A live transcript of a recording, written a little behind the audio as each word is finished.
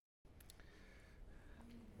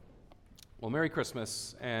Well, Merry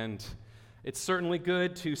Christmas, and it's certainly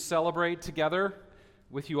good to celebrate together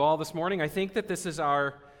with you all this morning. I think that this is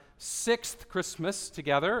our 6th Christmas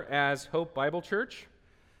together as Hope Bible Church,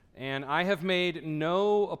 and I have made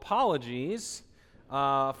no apologies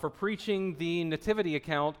for preaching the nativity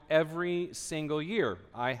account every single year.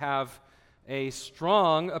 I have a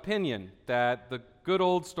strong opinion that the good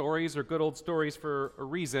old stories are good old stories for a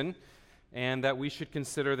reason, and that we should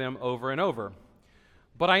consider them over and over.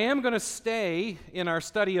 But I am going to stay in our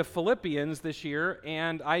study of Philippians this year,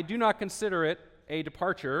 and I do not consider it a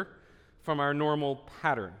departure from our normal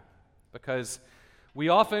pattern, because we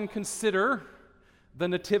often consider the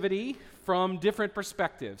nativity from different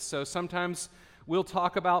perspectives. So sometimes we'll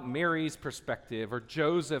talk about Mary's perspective, or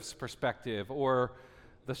Joseph's perspective, or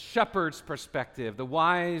the shepherd's perspective, the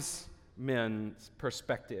wise men's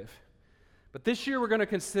perspective. But this year we're going to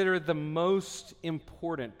consider the most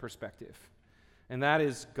important perspective, and that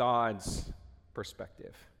is God's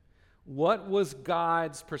perspective. What was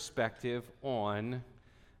God's perspective on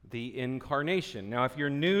the incarnation? Now, if you're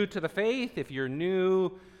new to the faith, if you're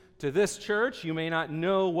new to this church, you may not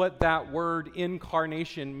know what that word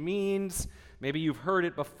incarnation means. Maybe you've heard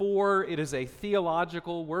it before. It is a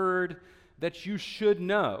theological word that you should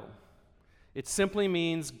know. It simply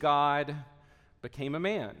means God became a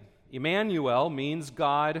man. Emmanuel means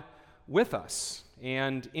God with us.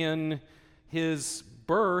 And in his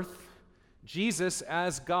birth, Jesus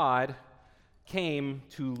as God came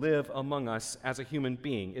to live among us as a human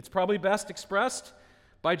being. It's probably best expressed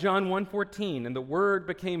by John 1:14, and the Word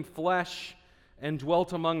became flesh and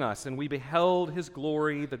dwelt among us, and we beheld his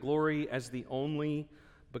glory, the glory as the only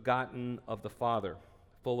begotten of the Father,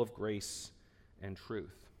 full of grace and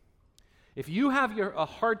truth. If you have a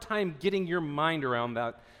hard time getting your mind around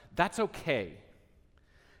that, that's okay.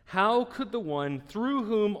 How could the one through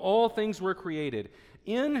whom all things were created,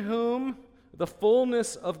 in whom the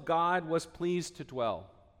fullness of God was pleased to dwell,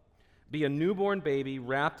 be a newborn baby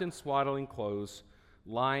wrapped in swaddling clothes,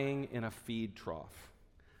 lying in a feed trough?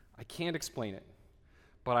 I can't explain it,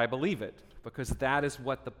 but I believe it, because that is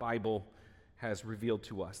what the Bible has revealed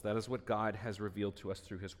to us. That is what God has revealed to us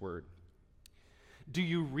through his word. Do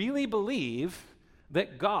you really believe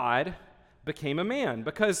that God became a man?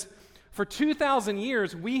 Because for 2,000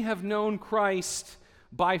 years, we have known Christ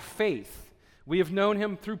by faith. We have known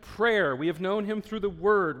him through prayer. We have known him through the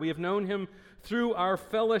Word. We have known him through our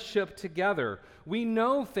fellowship together. We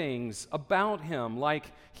know things about him,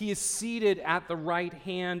 like he is seated at the right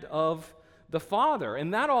hand of the Father.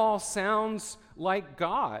 And that all sounds like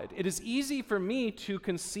God. It is easy for me to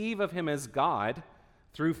conceive of him as God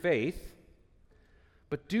through faith.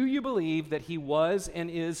 But do you believe that he was and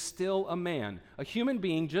is still a man, a human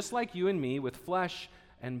being just like you and me, with flesh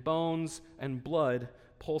and bones and blood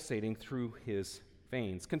pulsating through his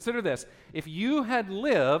veins? Consider this. If you had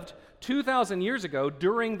lived 2,000 years ago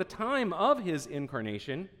during the time of his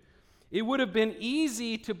incarnation, it would have been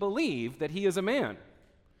easy to believe that he is a man.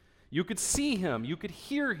 You could see him, you could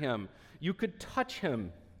hear him, you could touch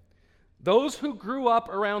him. Those who grew up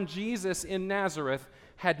around Jesus in Nazareth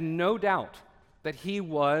had no doubt that he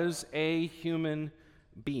was a human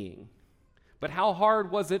being. But how hard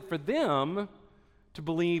was it for them to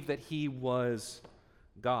believe that he was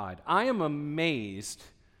God? I am amazed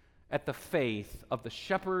at the faith of the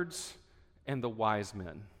shepherds and the wise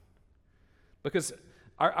men, because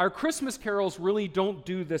our Christmas carols really don't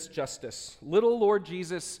do this justice. Little Lord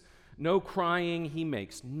Jesus, no crying he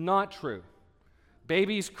makes. Not true.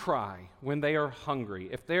 Babies cry when they are hungry.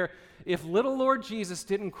 If little Lord Jesus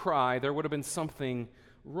didn't cry, there would have been something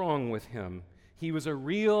wrong with him. He was a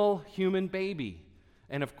real human baby,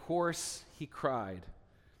 and of course he cried.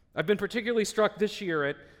 I've been particularly struck this year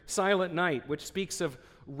at Silent Night, which speaks of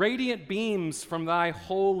radiant beams from thy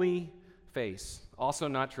holy face. Also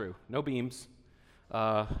not true. No beams.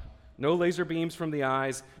 No laser beams from the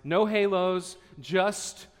eyes. No halos.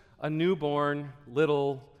 Just a newborn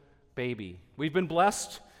little baby. We've been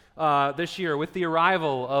blessed this year with the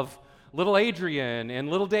arrival of little Adrian and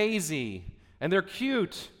little Daisy, and they're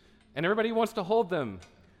cute, and everybody wants to hold them,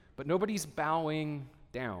 but nobody's bowing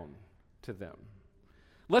down to them.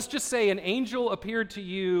 Let's just say an angel appeared to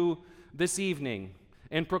you this evening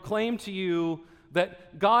and proclaimed to you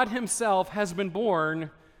that God himself has been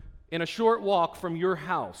born in a short walk from your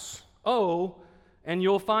house. Oh, and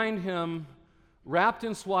you'll find him wrapped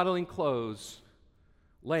in swaddling clothes,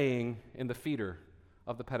 laying in the feeder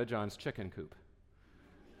of the Pettijohn's chicken coop.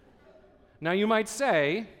 Now you might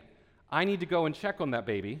say, I need to go and check on that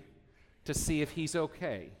baby to see if he's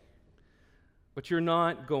okay. But you're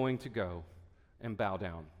not going to go and bow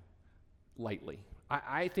down lightly.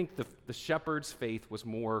 I think the shepherd's faith was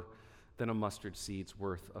more than a mustard seed's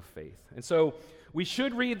worth of faith. And so we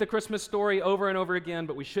should read the Christmas story over and over again,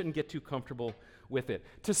 but we shouldn't get too comfortable with it.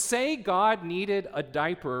 To say God needed a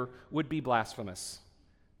diaper would be blasphemous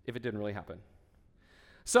if it didn't really happen.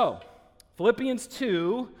 So, Philippians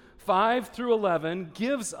 2, 5 through 11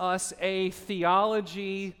 gives us a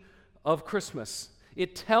theology of Christmas.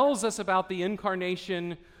 It tells us about the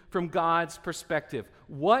incarnation from God's perspective.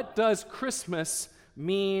 What does Christmas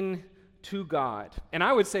mean to God? And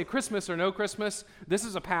I would say, Christmas or no Christmas, this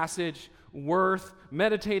is a passage worth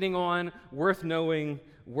meditating on, worth knowing,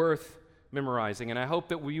 worth memorizing. And I hope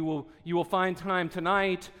that you will find time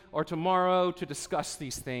tonight or tomorrow to discuss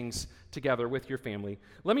these things together with your family.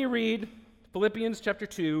 Let me read Philippians chapter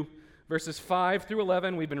 2, verses 5 through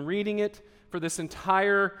 11. We've been reading it for this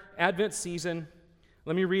entire Advent season.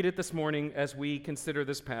 Let me read it this morning as we consider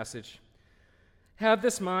this passage. Have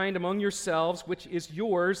this mind among yourselves, which is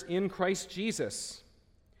yours in Christ Jesus,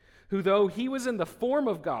 who, though he was in the form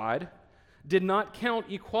of God, did not count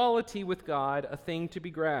equality with God a thing to be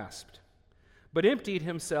grasped, but emptied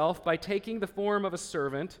himself by taking the form of a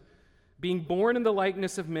servant, being born in the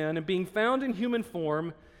likeness of men, and being found in human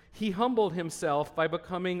form, he humbled himself by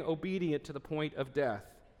becoming obedient to the point of death,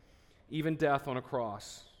 even death on a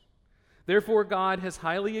cross. Therefore God has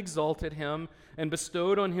highly exalted him and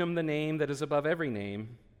bestowed on him the name that is above every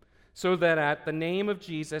name, so that at the name of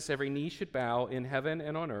Jesus every knee should bow in heaven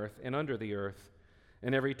and on earth and under the earth,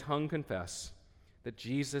 and every tongue confess that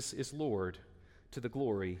Jesus is Lord, to the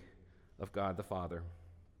glory of God the Father.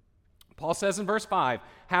 Paul says in verse 5,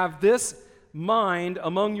 have this mind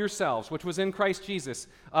among yourselves, which was in Christ Jesus.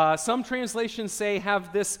 Some translations say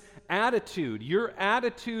have this attitude. Your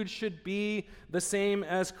attitude should be the same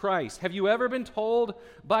as Christ. Have you ever been told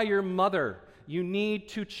by your mother, you need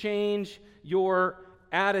to change your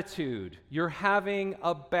attitude? You're having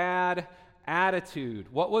a bad attitude.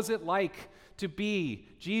 What was it like to be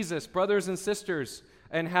Jesus, brothers and sisters,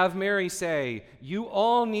 and have Mary say, you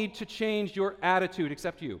all need to change your attitude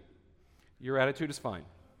except you. Your attitude is fine.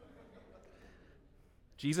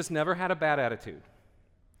 Jesus never had a bad attitude.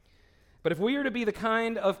 But if we are to be the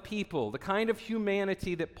kind of people, the kind of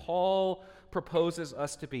humanity that Paul proposes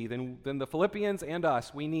us to be, then the Philippians and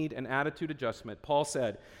us, we need an attitude adjustment. Paul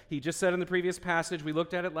said, he just said in the previous passage, we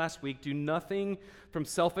looked at it last week, do nothing from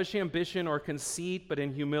selfish ambition or conceit, but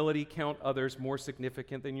in humility count others more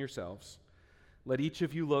significant than yourselves. Let each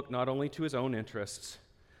of you look not only to his own interests,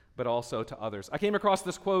 but also to others. I came across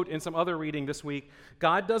this quote in some other reading this week.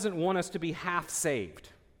 God doesn't want us to be half saved.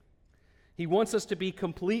 He wants us to be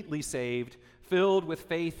completely saved, filled with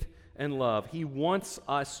faith and love. He wants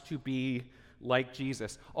us to be like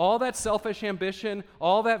Jesus. All that selfish ambition,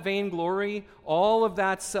 all that vainglory, all of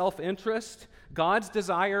that self-interest, God's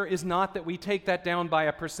desire is not that we take that down by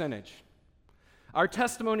a percentage. Our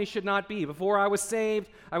testimony should not be, before I was saved,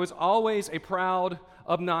 I was always a proud,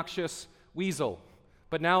 obnoxious weasel.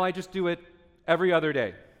 But now I just do it every other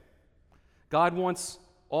day. God wants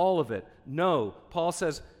all of it. No, Paul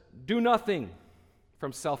says, do nothing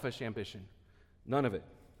from selfish ambition. None of it.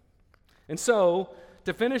 And so,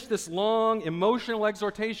 to finish this long, emotional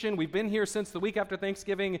exhortation, we've been here since the week after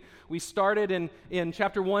Thanksgiving. We started in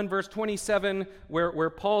chapter 1, verse 27, where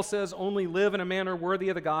Paul says, only live in a manner worthy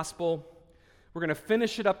of the gospel. We're going to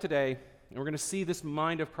finish it up today, and we're going to see this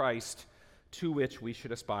mind of Christ to which we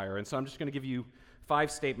should aspire. And so I'm just going to give you 5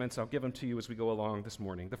 statements. I'll give them to you as we go along this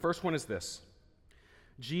morning. The first one is this.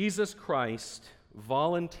 Jesus Christ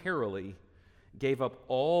voluntarily gave up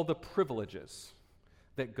all the privileges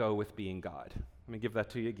that go with being God. Let me give that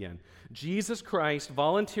to you again. Jesus Christ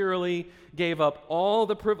voluntarily gave up all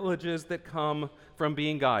the privileges that come from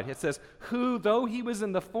being God. It says, who, though he was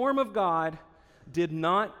in the form of God, did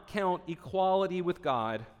not count equality with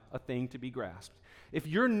God a thing to be grasped. If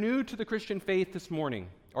you're new to the Christian faith this morning,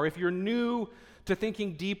 or if you're new to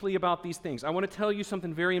thinking deeply about these things, I want to tell you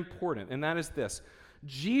something very important, and that is this.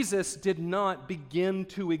 Jesus did not begin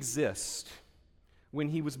to exist when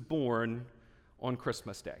he was born on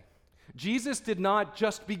Christmas Day. Jesus did not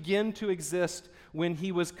just begin to exist when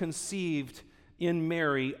he was conceived in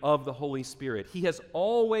Mary of the Holy Spirit. He has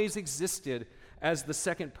always existed as the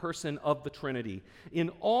second person of the Trinity. In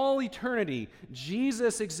all eternity,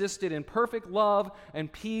 Jesus existed in perfect love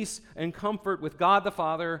and peace and comfort with God the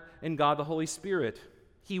Father and God the Holy Spirit.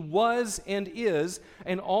 He was and is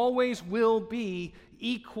and always will be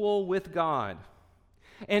equal with God.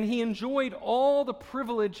 And he enjoyed all the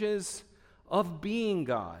privileges of being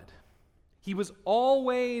God. He was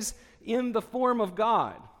always in the form of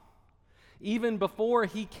God, even before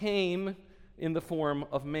he came in the form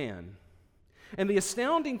of man. And the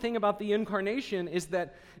astounding thing about the incarnation is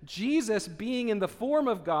that Jesus, being in the form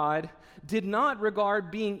of God, did not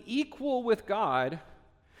regard being equal with God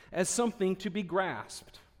as something to be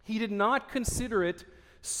grasped. He did not consider it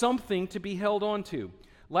something to be held on to.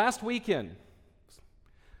 Last weekend,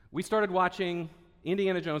 we started watching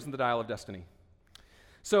Indiana Jones and the Dial of Destiny.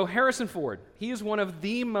 So Harrison Ford, he is one of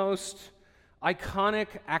the most iconic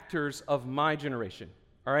actors of my generation,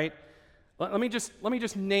 all right? Let me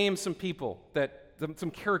just name some people,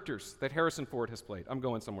 some characters that Harrison Ford has played. I'm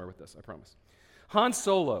going somewhere with this, I promise. Han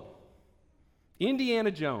Solo,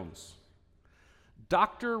 Indiana Jones,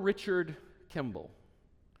 Dr. Richard Kimball,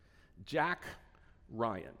 Jack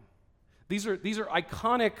Ryan. These are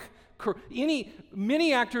iconic.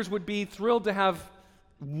 Many actors would be thrilled to have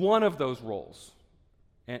one of those roles,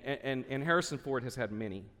 and Harrison Ford has had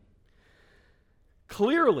many.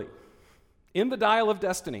 Clearly, in the Dial of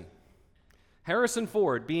Destiny, Harrison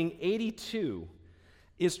Ford, being 82,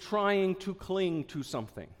 is trying to cling to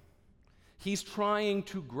something. He's trying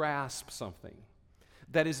to grasp something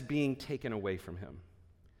that is being taken away from him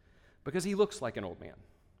because he looks like an old man,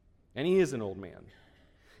 and he is an old man.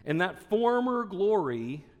 And that former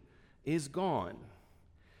glory is gone.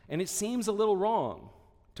 And it seems a little wrong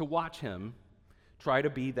to watch him try to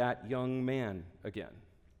be that young man again.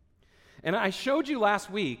 And I showed you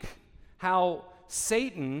last week how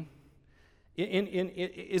Satan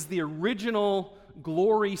is the original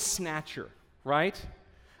glory snatcher, right?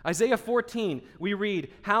 Isaiah 14, we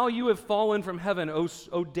read, "How you have fallen from heaven,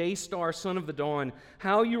 O day star, son of the dawn,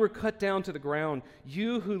 how you were cut down to the ground,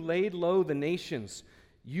 you who laid low the nations.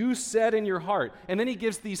 You said in your heart," and then he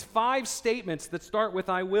gives these 5 statements that start with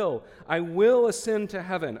I will ascend to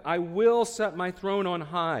heaven. I will set my throne on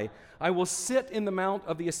high. I will sit in the mount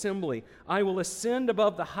of the assembly. I will ascend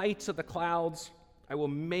above the heights of the clouds. I will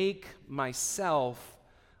make myself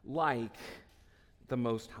like the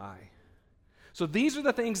Most High. So these are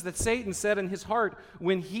the things that Satan said in his heart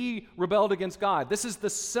when he rebelled against God. This is the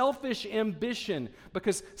selfish ambition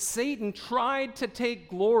because Satan tried to take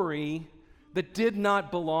glory that did not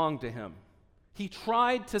belong to him. He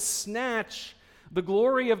tried to snatch the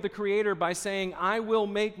glory of the Creator by saying, I will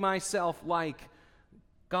make myself like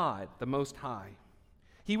God, the Most High.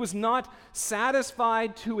 He was not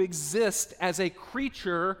satisfied to exist as a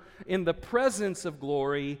creature in the presence of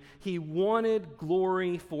glory. He wanted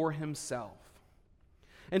glory for himself.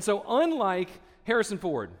 And so, unlike Harrison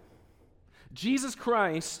Ford, Jesus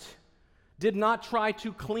Christ did not try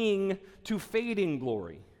to cling to fading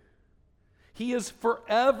glory. He is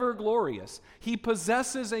forever glorious. He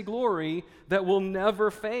possesses a glory that will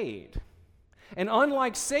never fade. And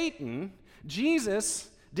unlike Satan, Jesus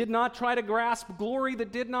did not try to grasp glory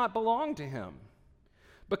that did not belong to him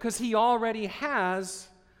because he already has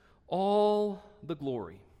all the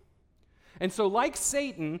glory. And so, like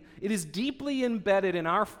Satan, it is deeply embedded in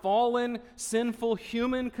our fallen, sinful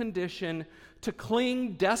human condition to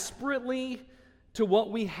cling desperately to what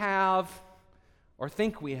we have or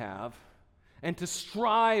think we have, and to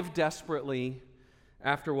strive desperately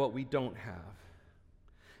after what we don't have.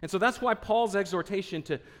 And so that's why Paul's exhortation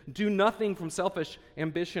to do nothing from selfish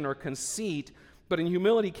ambition or conceit, but in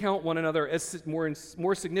humility count one another as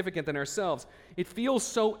more significant than ourselves. It feels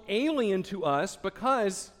so alien to us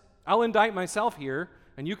because, I'll indict myself here,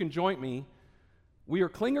 and you can join me, we are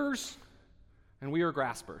clingers and we are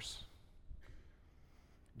graspers.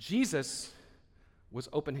 Jesus was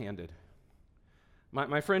open-handed.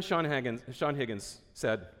 My friend Sean Higgins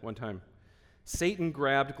said one time, Satan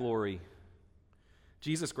grabbed glory.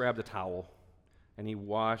 Jesus grabbed a towel, and he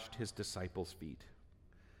washed his disciples' feet.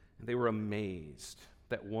 And they were amazed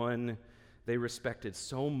that one they respected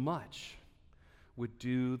so much would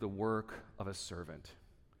do the work of a servant.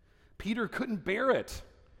 Peter couldn't bear it.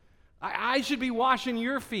 I should be washing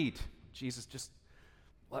your feet. Jesus, just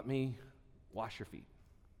let me wash your feet.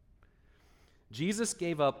 Jesus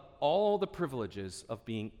gave up all the privileges of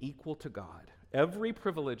being equal to God. Every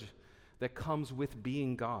privilege that comes with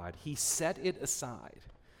being God, he set it aside.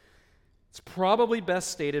 It's probably best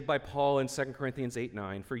stated by Paul in 2 Corinthians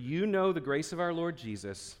 8:9, "For you know the grace of our Lord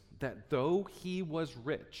Jesus, that though he was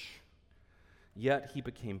rich, yet he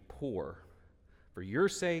became poor for your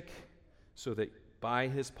sake, so that by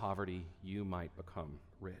his poverty you might become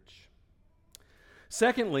rich."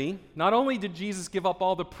 Secondly, not only did Jesus give up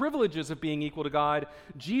all the privileges of being equal to God,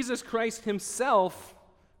 Jesus Christ himself,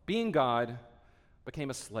 being God, became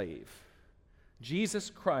a slave. Jesus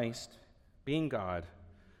Christ, being God,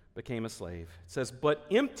 became a slave. It says, but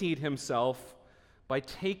emptied himself by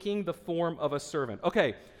taking the form of a servant.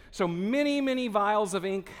 Okay, so many, many vials of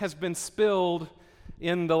ink has been spilled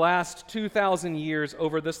in the last 2,000 years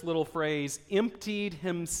over this little phrase, emptied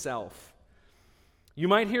himself. You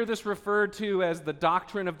might hear this referred to as the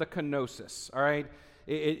doctrine of the kenosis, all right?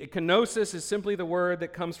 Kenosis is simply the word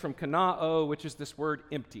that comes from kanao, which is this word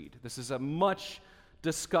emptied. This is a much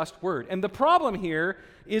discussed word. And the problem here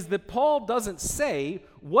is that Paul doesn't say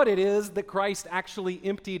what it is that Christ actually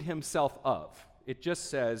emptied himself of. It just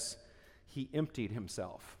says he emptied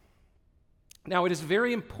himself. Now, it is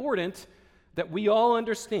very important that we all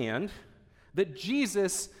understand that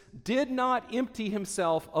Jesus did not empty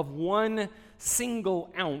himself of one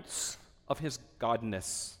single ounce of his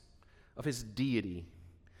godness, of his deity.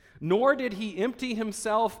 Nor did he empty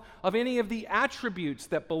himself of any of the attributes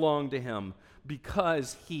that belong to him,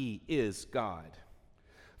 because he is God.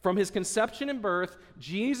 From his conception and birth,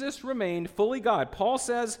 Jesus remained fully God. Paul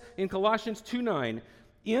says in Colossians 2:9,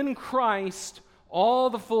 in Christ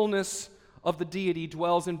all the fullness of the deity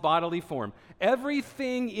dwells in bodily form.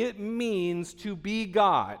 Everything it means to be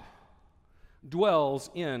God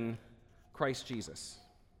dwells in Christ Jesus.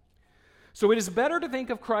 So it is better to think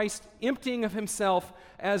of Christ emptying of himself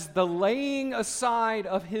as the laying aside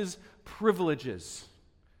of his privileges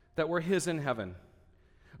that were his in heaven.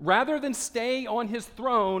 Rather than stay on his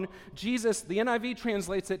throne, Jesus, the NIV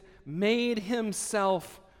translates it, made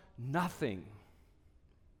himself nothing.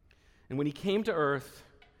 And when he came to earth,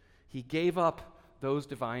 he gave up those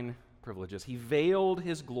divine privileges. He veiled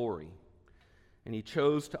his glory, and he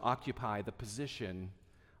chose to occupy the position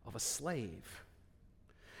of a slave.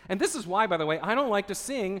 And this is why, by the way, I don't like to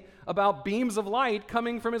sing about beams of light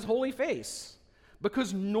coming from his holy face,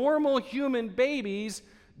 because normal human babies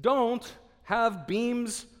don't have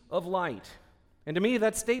beams of light. And to me,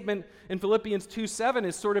 that statement in Philippians 2:7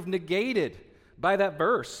 is sort of negated by that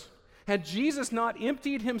verse. Had Jesus not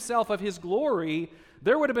emptied himself of his glory,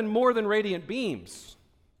 there would have been more than radiant beams.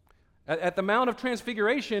 At the Mount of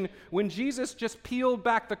Transfiguration, when Jesus just peeled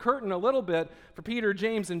back the curtain a little bit for Peter,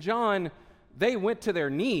 James, and John, they went to their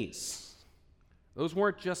knees. Those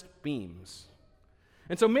weren't just beams.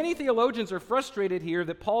 And so many theologians are frustrated here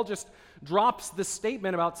that Paul just drops this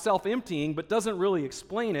statement about self-emptying but doesn't really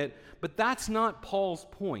explain it. But that's not Paul's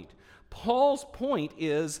point. Paul's point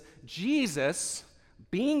is Jesus,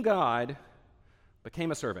 being God,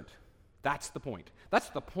 became a servant. That's the point. That's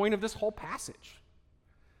the point of this whole passage.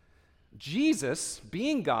 Jesus,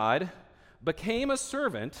 being God, became a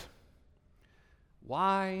servant.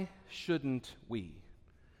 Why shouldn't we,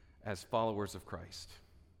 as followers of Christ?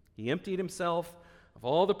 He emptied himself of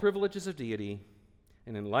all the privileges of deity,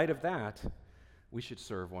 and in light of that, we should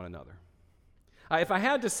serve one another. If I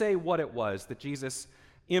had to say what it was that Jesus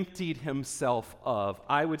emptied himself of,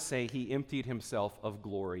 I would say he emptied himself of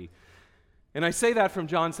glory. And I say that from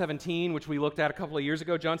John 17, which we looked at a couple of years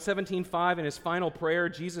ago. John 17:5, in his final prayer,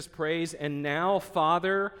 Jesus prays, "And now,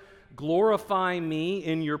 Father, glorify me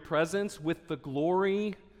in your presence with the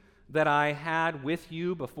glory that I had with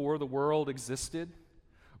you before the world existed.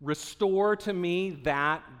 Restore to me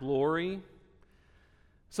that glory."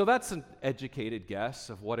 So that's an educated guess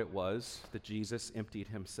of what it was that Jesus emptied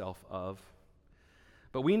himself of.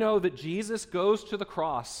 But we know that Jesus goes to the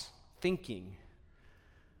cross thinking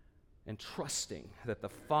and trusting that the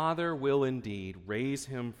Father will indeed raise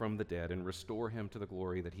him from the dead and restore him to the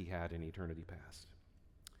glory that he had in eternity past.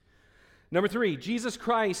 Number 3, Jesus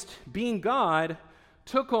Christ, being God,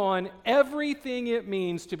 took on everything it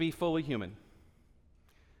means to be fully human.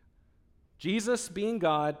 Jesus, being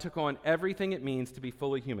God, took on everything it means to be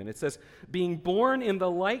fully human. It says, being born in the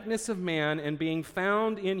likeness of man and being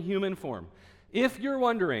found in human form. If you're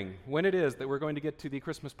wondering when it is that we're going to get to the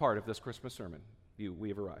Christmas part of this Christmas sermon, we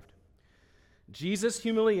have arrived. Jesus'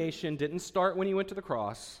 humiliation didn't start when he went to the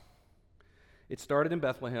cross. It started in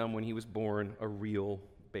Bethlehem when he was born a real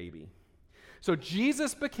baby. So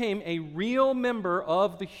Jesus became a real member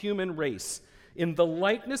of the human race. In the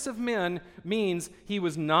likeness of men means he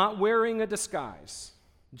was not wearing a disguise.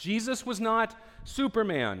 Jesus was not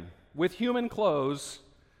Superman with human clothes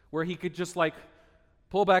where he could just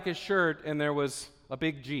pull back his shirt and there was a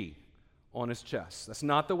big G on his chest. That's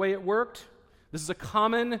not the way it worked. This is a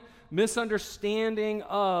common misunderstanding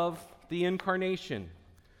of the incarnation.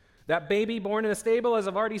 That baby born in a stable, as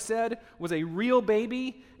I've already said, was a real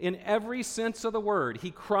baby in every sense of the word.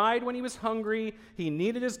 He cried when he was hungry. He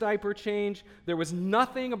needed his diaper change. There was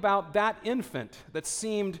nothing about that infant that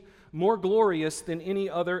seemed more glorious than any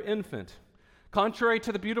other infant. Contrary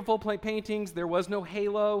to the beautiful paintings, there was no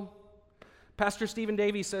halo. Pastor Stephen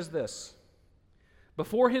Davey says this: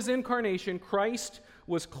 before his incarnation, Christ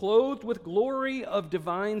was clothed with glory of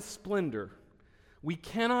divine splendor. We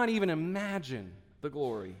cannot even imagine the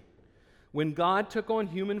glory. When God took on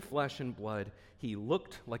human flesh and blood, he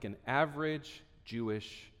looked like an average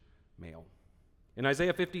Jewish male. In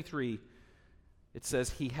Isaiah 53, it says,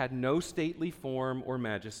 he had no stately form or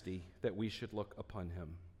majesty that we should look upon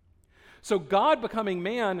him. So God becoming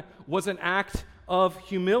man was an act of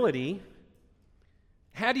humility.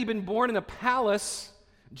 Had he been born in a palace,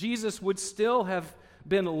 Jesus would still have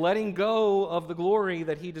been letting go of the glory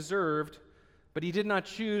that he deserved, but he did not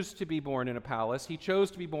choose to be born in a palace. He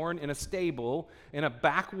chose to be born in a stable in a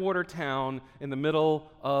backwater town in the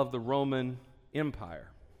middle of the Roman Empire.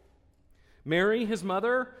 Mary, his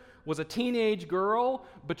mother, was a teenage girl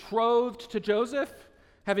betrothed to Joseph.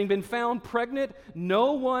 Having been found pregnant,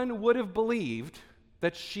 no one would have believed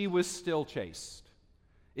that she was still chaste.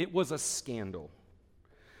 It was a scandal.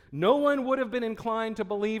 No one would have been inclined to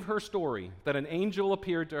believe her story, that an angel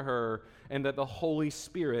appeared to her and that the Holy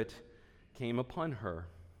Spirit came upon her.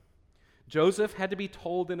 Joseph had to be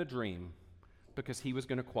told in a dream because he was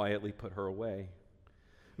going to quietly put her away.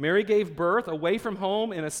 Mary gave birth away from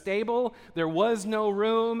home in a stable. There was no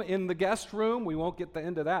room in the guest room. We won't get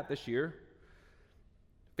into that this year.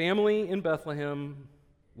 Family in Bethlehem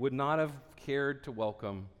would not have cared to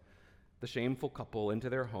welcome the shameful couple into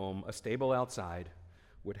their home. A stable outside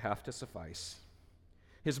would have to suffice.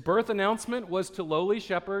 His birth announcement was to lowly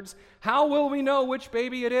shepherds. How will we know which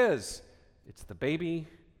baby it is? It's the baby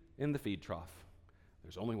in the feed trough.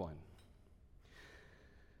 There's only one.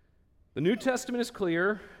 The New Testament is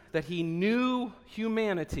clear that he knew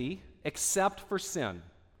humanity except for sin.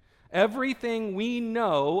 Everything we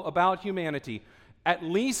know about humanity, at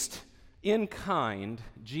least in kind,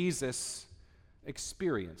 Jesus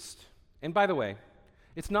experienced. And by the way,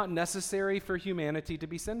 it's not necessary for humanity to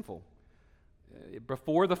be sinful.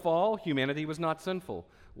 Before the fall, humanity was not sinful.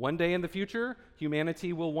 One day in the future,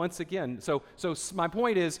 humanity will once again. So my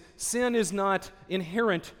point is, sin is not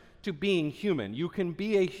inherent to being human. You can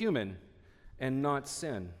be a human and not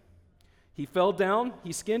sin. He fell down,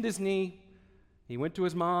 he skinned his knee, he went to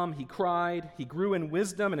his mom, he cried, he grew in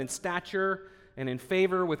wisdom and in stature and in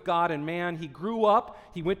favor with God and man. He grew up,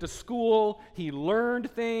 he went to school, he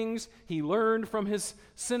learned things, he learned from his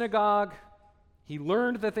synagogue, he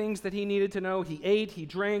learned the things that he needed to know. He ate, he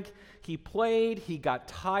drank, he played, he got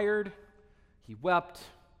tired, he wept,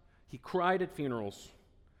 he cried at funerals.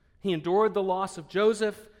 He endured the loss of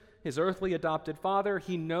Joseph, his earthly adopted father.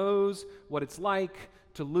 He knows what it's like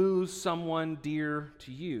to lose someone dear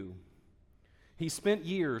to you. He spent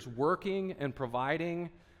years working and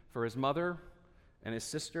providing for his mother and his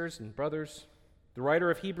sisters and brothers. The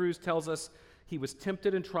writer of Hebrews tells us he was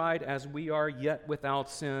tempted and tried as we are, yet without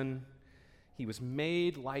sin. He was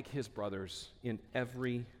made like his brothers in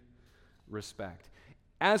every respect.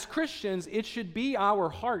 As Christians, it should be our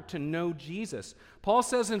heart to know Jesus. Paul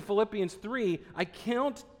says in Philippians 3, I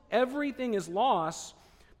count everything as loss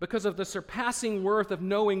because of the surpassing worth of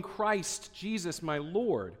knowing Christ Jesus my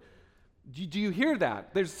Lord. Do you hear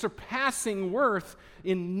that? There's surpassing worth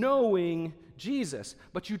in knowing Jesus,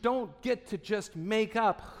 but you don't get to just make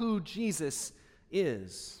up who Jesus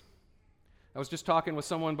is. I was just talking with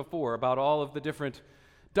someone before about all of the different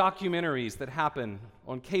documentaries that happen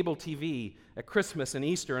on cable TV at Christmas and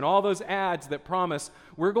Easter, and all those ads that promise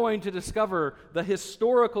we're going to discover the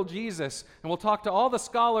historical Jesus, and we'll talk to all the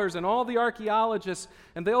scholars and all the archaeologists,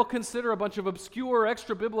 and they'll consider a bunch of obscure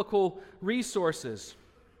extra-biblical resources.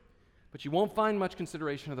 But you won't find much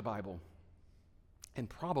consideration of the Bible, and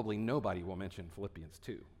probably nobody will mention Philippians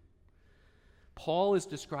 2. Paul is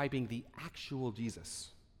describing the actual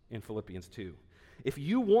Jesus in Philippians 2. If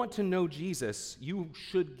you want to know Jesus, you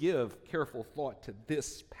should give careful thought to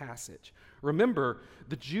this passage. Remember,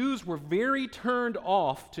 the Jews were very turned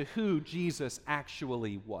off to who Jesus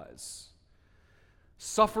actually was.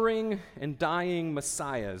 Suffering and dying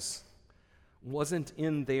messiahs wasn't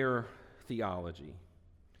in their theology.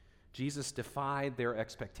 Jesus defied their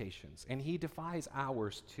expectations, and he defies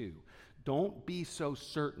ours too. Don't be so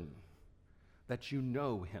certain that you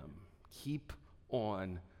know him. Keep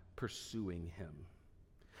on pursuing him.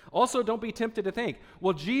 Also, don't be tempted to think,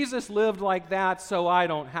 well, Jesus lived like that, so I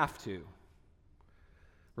don't have to.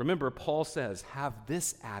 Remember, Paul says, have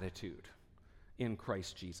this attitude in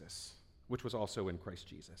Christ Jesus, which was also in Christ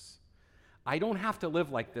Jesus. I don't have to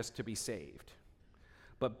live like this to be saved,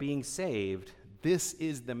 but being saved, this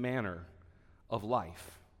is the manner of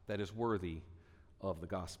life that is worthy of the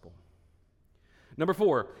gospel. Number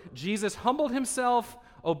 4, Jesus humbled himself,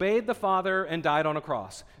 obeyed the Father, and died on a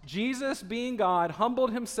cross. Jesus, being God,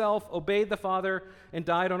 humbled himself, obeyed the Father, and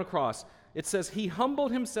died on a cross. It says he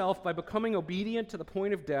humbled himself by becoming obedient to the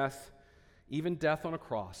point of death, even death on a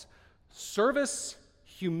cross. Service,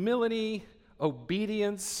 humility,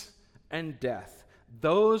 obedience, and death.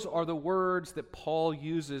 Those are the words that Paul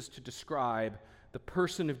uses to describe the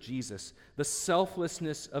person of Jesus, the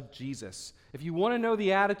selflessness of Jesus. If you want to know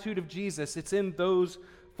the attitude of Jesus, it's in those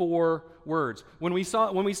 4 words. When we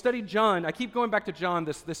studied John, I keep going back to John,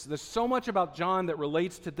 there's so much about John that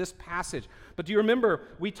relates to this passage. But do you remember,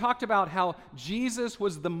 we talked about how Jesus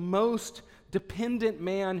was the most dependent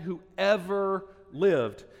man who ever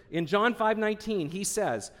lived. In John 5:19, he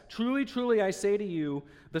says, "Truly, truly, I say to you,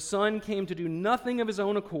 the Son came to do nothing of his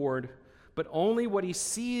own accord, but only what he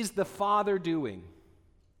sees the Father doing.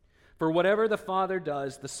 For whatever the Father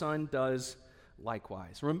does, the Son does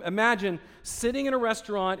likewise." Imagine sitting in a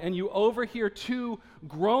restaurant and you overhear 2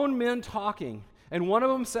 grown men talking, and one of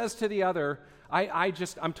them says to the other,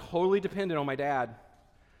 I'm totally dependent on my dad.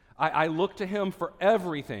 I look to him for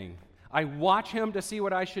everything. I watch him to see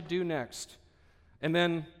what I should do next. And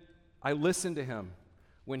then I listen to him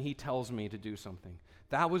when he tells me to do something.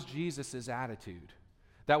 That was Jesus' attitude.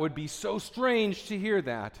 That would be so strange to hear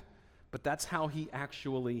that, but that's how he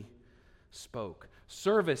actually spoke.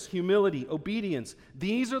 Service, humility, obedience.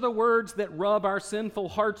 These are the words that rub our sinful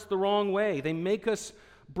hearts the wrong way. They make us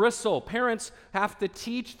bristle. Parents have to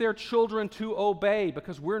teach their children to obey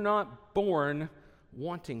because we're not born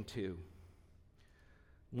wanting to.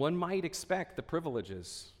 One might expect the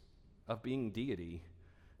privileges of being deity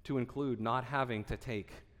to include not having to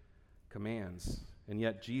take commands. And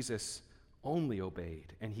yet Jesus only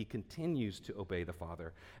obeyed, and he continues to obey the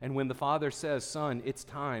Father. And when the Father says, "Son, it's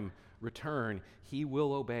time, return," he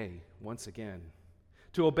will obey once again.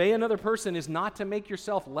 To obey another person is not to make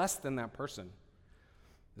yourself less than that person.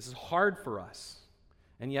 This is hard for us,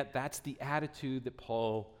 and yet that's the attitude that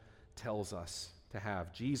Paul tells us to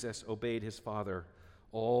have. Jesus obeyed his Father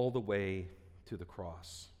all the way to the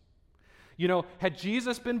cross. You know, had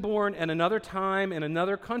Jesus been born in another time, in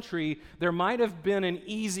another country, there might have been an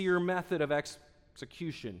easier method of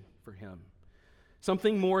execution for him.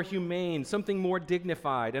 Something more humane, something more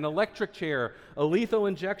dignified, an electric chair, a lethal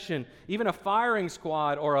injection, even a firing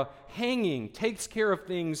squad or a hanging takes care of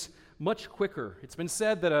things much quicker. It's been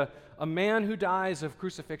said that a man who dies of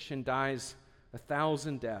crucifixion dies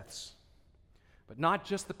 1,000 deaths. But not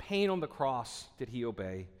just the pain on the cross did he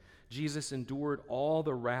obey. Jesus endured all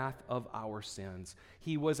the wrath of our sins.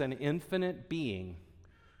 He was an infinite being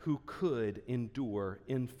who could endure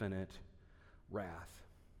infinite wrath.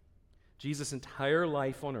 Jesus' entire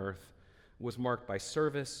life on earth was marked by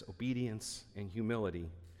service, obedience, and humility.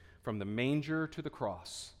 From the manger to the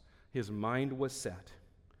cross, his mind was set.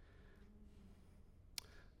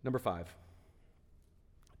 Number 5,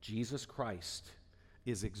 Jesus Christ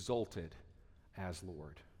is exalted as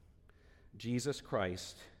Lord. Jesus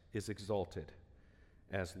Christ is exalted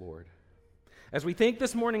as Lord. As we think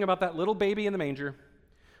this morning about that little baby in the manger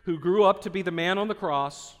who grew up to be the man on the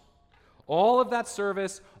cross, all of that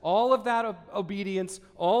service, all of that obedience,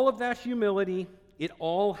 all of that humility, it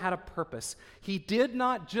all had a purpose. He did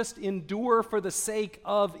not just endure for the sake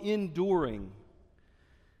of enduring.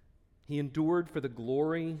 He endured for the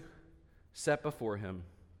glory set before him.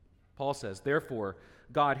 Paul says, "Therefore,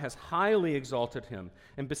 God has highly exalted him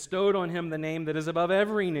and bestowed on him the name that is above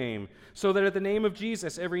every name, so that at the name of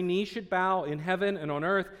Jesus every knee should bow in heaven and on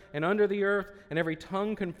earth and under the earth, and every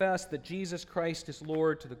tongue confess that Jesus Christ is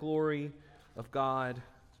Lord, to the glory of God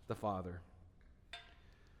the Father."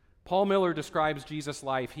 Paul Miller describes Jesus'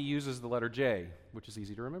 life. He uses the letter J, which is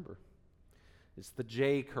easy to remember. It's the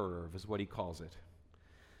J curve is what he calls it.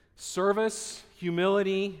 Service,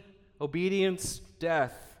 humility, obedience,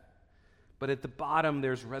 death. But at the bottom,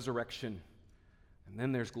 there's resurrection, and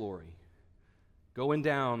then there's glory. Going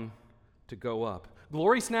down to go up.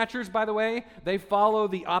 Glory snatchers, by the way, they follow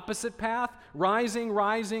the opposite path, rising,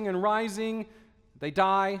 rising, and rising. They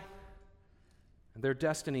die, and their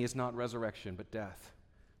destiny is not resurrection, but death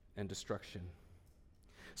and destruction.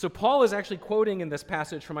 So Paul is actually quoting in this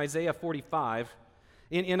passage from Isaiah 45.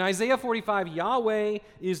 In Isaiah 45, Yahweh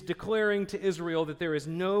is declaring to Israel that there is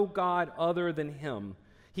no God other than him.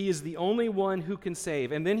 He is the only one who can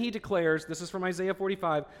save. And then he declares, this is from Isaiah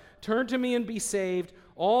 45, "Turn to me and be saved,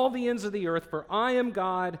 all the ends of the earth, for I am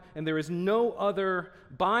God, and there is no other.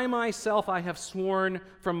 By myself I have sworn,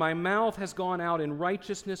 from my mouth has gone out in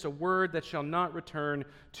righteousness a word that shall not return.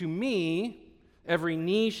 To me every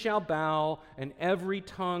knee shall bow, and every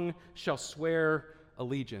tongue shall swear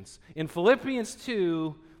allegiance." In Philippians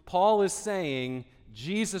 2, Paul is saying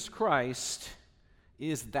Jesus Christ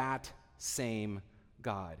is that same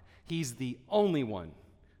God. He's the only one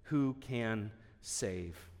who can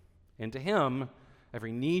save. And to him,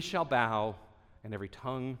 every knee shall bow and every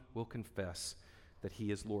tongue will confess that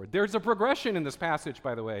he is Lord. There's a progression in this passage,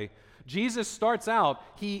 by the way. Jesus starts out,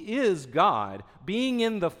 he is God, being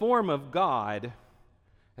in the form of God.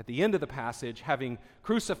 At the end of the passage, having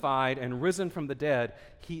crucified and risen from the dead,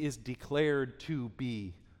 he is declared to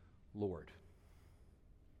be Lord.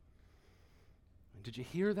 Did you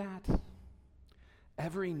hear that?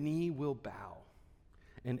 Every knee will bow,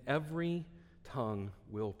 and every tongue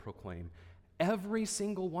will proclaim. Every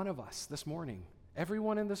single one of us this morning,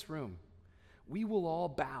 everyone in this room, we will all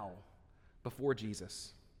bow before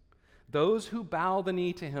Jesus. Those who bow the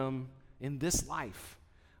knee to him in this life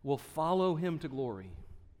will follow him to glory.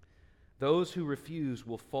 Those who refuse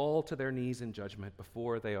will fall to their knees in judgment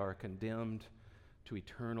before they are condemned to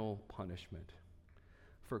eternal punishment.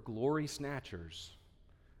 For glory snatchers,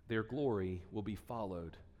 their glory will be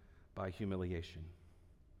followed by humiliation.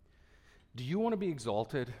 Do you want to be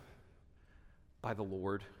exalted by the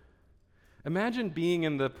Lord? Imagine being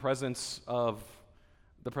in the presence of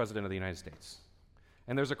the President of the United States,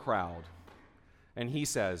 and there's a crowd, and he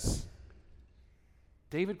says,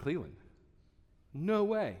 David Cleland, no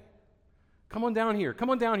way. Come on down here. Come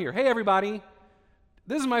on down here. Hey, everybody.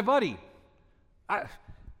 This is my buddy.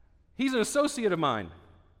 He's an associate of mine,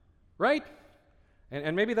 right?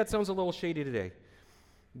 And maybe that sounds a little shady today.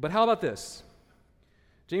 But how about this?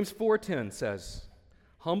 James 4:10 says,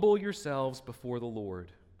 humble yourselves before the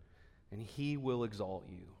Lord, and he will exalt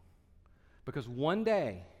you. Because one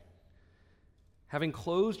day, having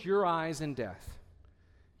closed your eyes in death,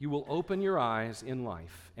 you will open your eyes in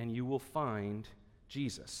life, and you will find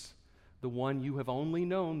Jesus, the one you have only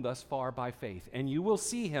known thus far by faith, and you will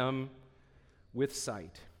see him with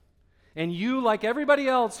sight. And you, like everybody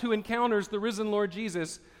else who encounters the risen Lord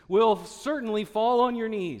Jesus, will certainly fall on your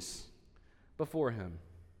knees before him.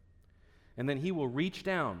 And then he will reach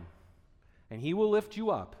down, and he will lift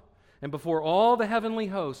you up, and before all the heavenly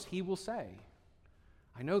hosts, he will say,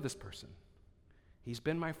 I know this person. He's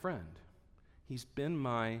been my friend. He's been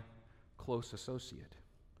my close associate.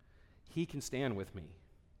 He can stand with me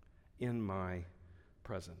in my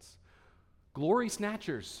presence. Glory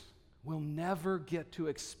snatchers will never get to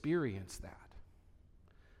experience that.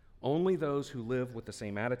 Only those who live with the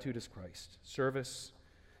same attitude as Christ: service,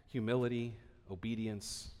 humility,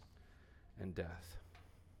 obedience, and death.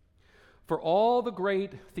 For all the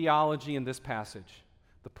great theology in this passage,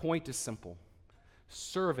 the point is simple.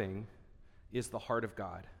 Serving is the heart of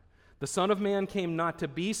God. The Son of Man came not to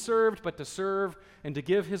be served, but to serve and to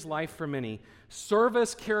give his life for many.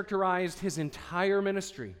 Service characterized his entire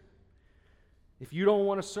ministry. If you don't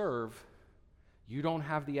want to serve, you don't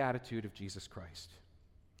have the attitude of Jesus Christ.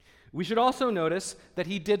 We should also notice that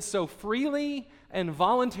he did so freely and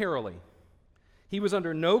voluntarily. He was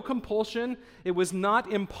under no compulsion. It was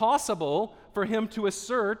not impossible for him to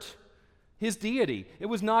assert his deity. It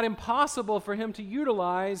was not impossible for him to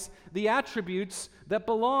utilize the attributes that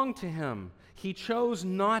belong to him. He chose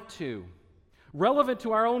not to. Relevant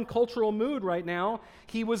to our own cultural mood right now,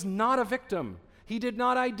 he was not a victim. He did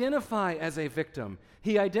not identify as a victim.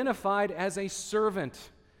 He identified as a servant.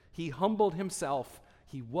 He humbled himself.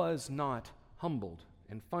 He was not humbled.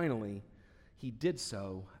 And finally, he did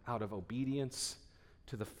so out of obedience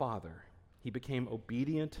to the Father. He became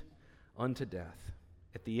obedient unto death.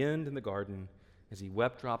 At the end in the garden, as he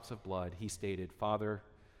wept drops of blood, he stated, Father,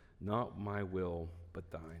 not my will,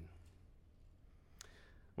 but thine. I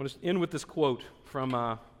want to end with this quote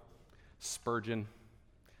from Spurgeon.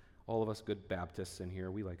 All of us good Baptists in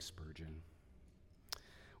here, we like Spurgeon.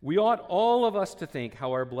 We ought all of us to think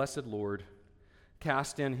how our blessed Lord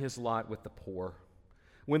cast in his lot with the poor.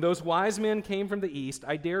 When those wise men came from the east,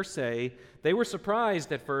 I dare say they were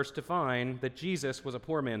surprised at first to find that Jesus was a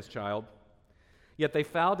poor man's child. Yet they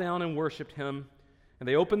fell down and worshipped him, and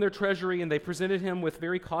they opened their treasury, and they presented him with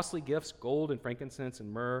very costly gifts, gold and frankincense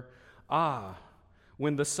and myrrh.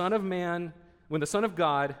 When the Son of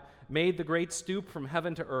God made the great stoop from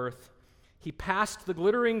heaven to earth, he passed the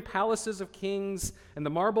glittering palaces of kings and the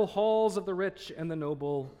marble halls of the rich and the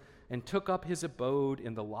noble, and took up his abode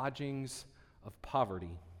in the lodgings of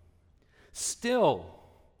poverty. Still,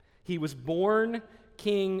 he was born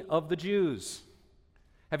King of the Jews.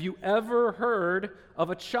 Have you ever heard of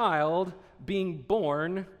a child being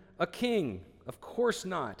born a king? Of course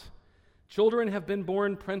not. Children have been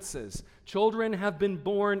born princes. Children have been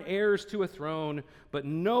born heirs to a throne, but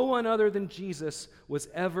no one other than Jesus was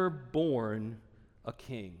ever born a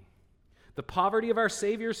king. The poverty of our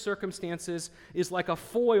Savior's circumstances is like a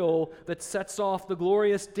foil that sets off the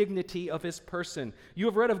glorious dignity of his person. You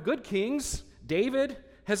have read of good kings, David,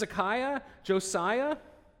 Hezekiah, Josiah.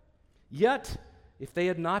 Yet, if they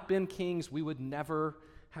had not been kings, we would never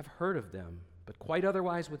have heard of them. But quite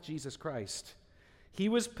otherwise with Jesus Christ. He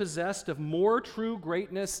was possessed of more true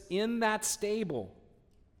greatness in that stable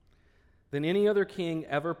than any other king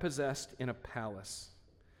ever possessed in a palace.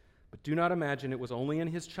 But do not imagine it was only in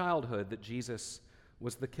his childhood that Jesus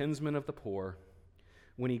was the kinsman of the poor.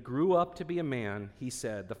 When he grew up to be a man, he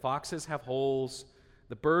said, "The foxes have holes,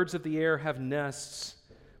 the birds of the air have nests,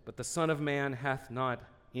 but the Son of Man hath not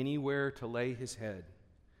anywhere to lay his head.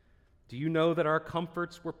 Do you know that our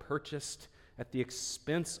comforts were purchased at the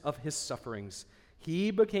expense of his sufferings?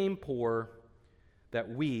 He became poor that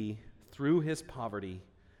we, through his poverty,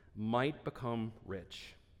 might become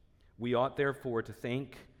rich. We ought therefore to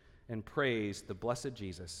thank and praise the blessed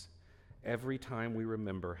Jesus every time we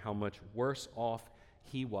remember how much worse off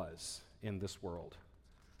he was in this world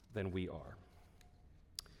than we are."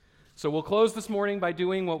 So we'll close this morning by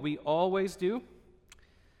doing what we always do.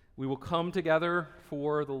 We will come together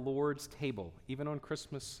for the Lord's table, even on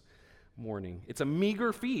Christmas morning. It's a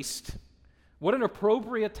meager feast. What an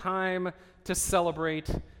appropriate time to celebrate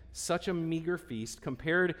such a meager feast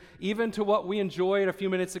compared even to what we enjoyed a few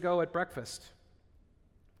minutes ago at breakfast.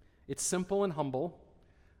 It's simple and humble,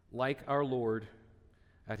 like our Lord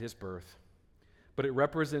at his birth, but it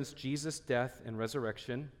represents Jesus' death and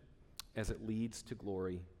resurrection as it leads to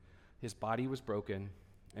glory. His body was broken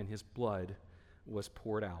and his blood was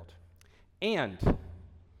poured out. And,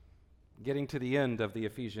 getting to the end of the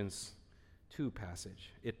Ephesians 2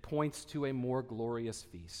 passage, it points to a more glorious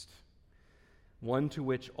feast, one to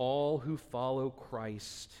which all who follow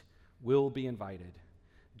Christ will be invited,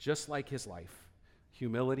 just like his life,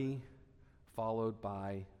 humility followed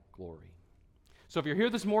by glory. So if you're here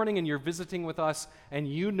this morning and you're visiting with us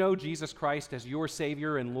and you know Jesus Christ as your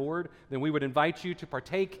Savior and Lord, then we would invite you to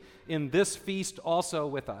partake in this feast also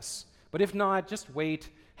with us. But if not, just wait,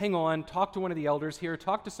 hang on, talk to one of the elders here,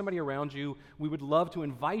 talk to somebody around you. We would love to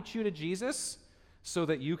invite you to Jesus so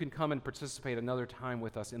that you can come and participate another time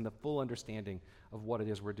with us in the full understanding of what it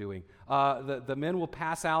is we're doing. The men will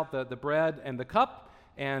pass out the bread and the cup,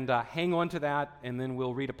 and hang on to that, and then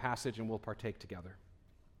we'll read a passage and we'll partake together.